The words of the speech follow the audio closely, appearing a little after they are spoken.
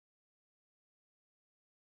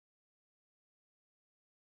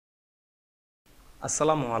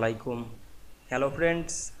Assalamu Walaikum. Hello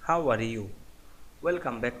friends, how are you?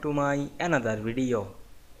 Welcome back to my another video.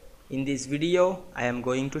 In this video, I am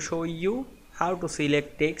going to show you how to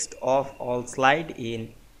select text of all slide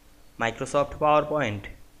in Microsoft PowerPoint.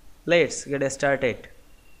 Let's get started.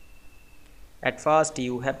 At first,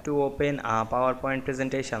 you have to open a PowerPoint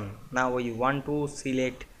presentation. Now you want to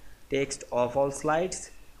select text of all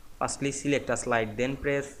slides. Firstly, select a slide, then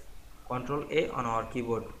press Ctrl A on our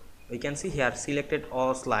keyboard. We can see here selected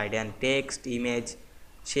all slide and text, image,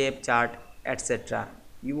 shape, chart, etc.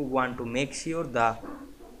 You want to make sure the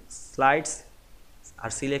slides are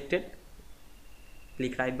selected.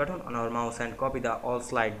 Click right button on our mouse and copy the all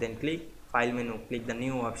slide, then click file menu, click the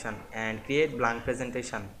new option and create blank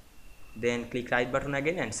presentation. Then click right button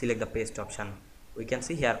again and select the paste option. We can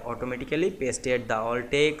see here automatically pasted the all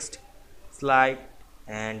text, slide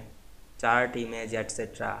and chart, image,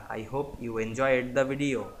 etc. I hope you enjoyed the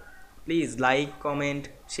video. Please like, comment,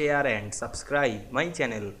 share and subscribe my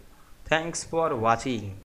channel. Thanks for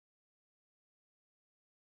watching.